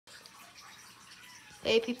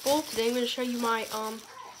Hey people, today I'm going to show you my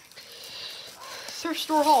thrift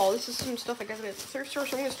store haul. This is some stuff I got at the thrift store,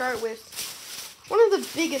 so I'm going to start with one of the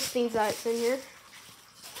biggest things that's in here.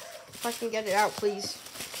 If I can get it out, please.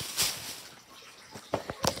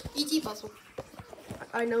 E.T. puzzle.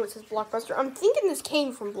 I know it says Blockbuster. I'm thinking this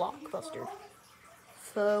came from Blockbuster.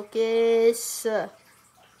 Focus. Okay,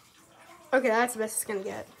 that's the best it's going to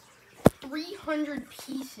get. 300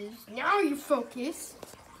 pieces. Now you focus.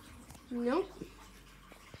 Nope.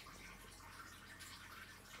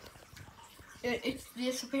 It's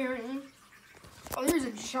this apparently. Oh, there's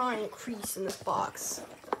a giant crease in this box.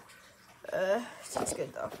 Sounds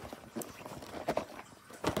good though.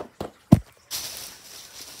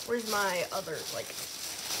 Where's my other, like,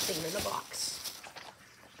 thing in the box?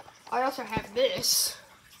 I also have this.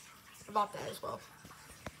 I bought that as well.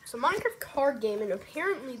 It's a Minecraft card game, and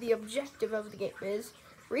apparently the objective of the game is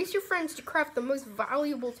race your friends to craft the most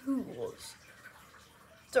valuable tools.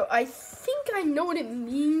 So I think I know what it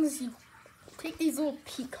means. You take these little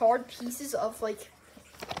card pieces of, like,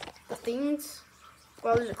 the things.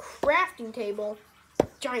 Well, there's a crafting table,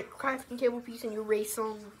 giant crafting table piece, and you race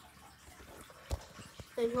them.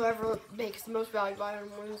 And whoever makes the most valuable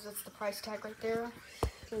item wins. That's the price tag right there.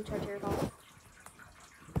 Let me try to tear it off.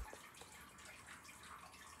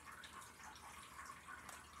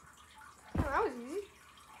 Oh, that was easy.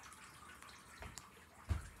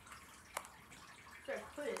 Where should I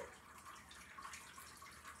put it?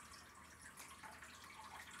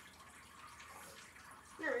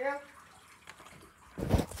 There we go.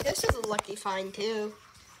 This is a lucky find too.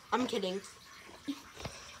 I'm kidding.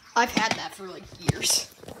 I've had that for like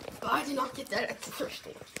years, but I did not get that at the thrift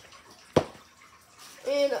store.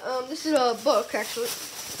 And this is a book actually.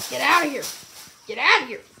 Get out of here! Get out of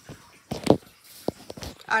here!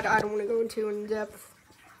 I don't want to go into in depth.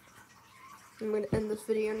 I'm going to end this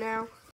video now.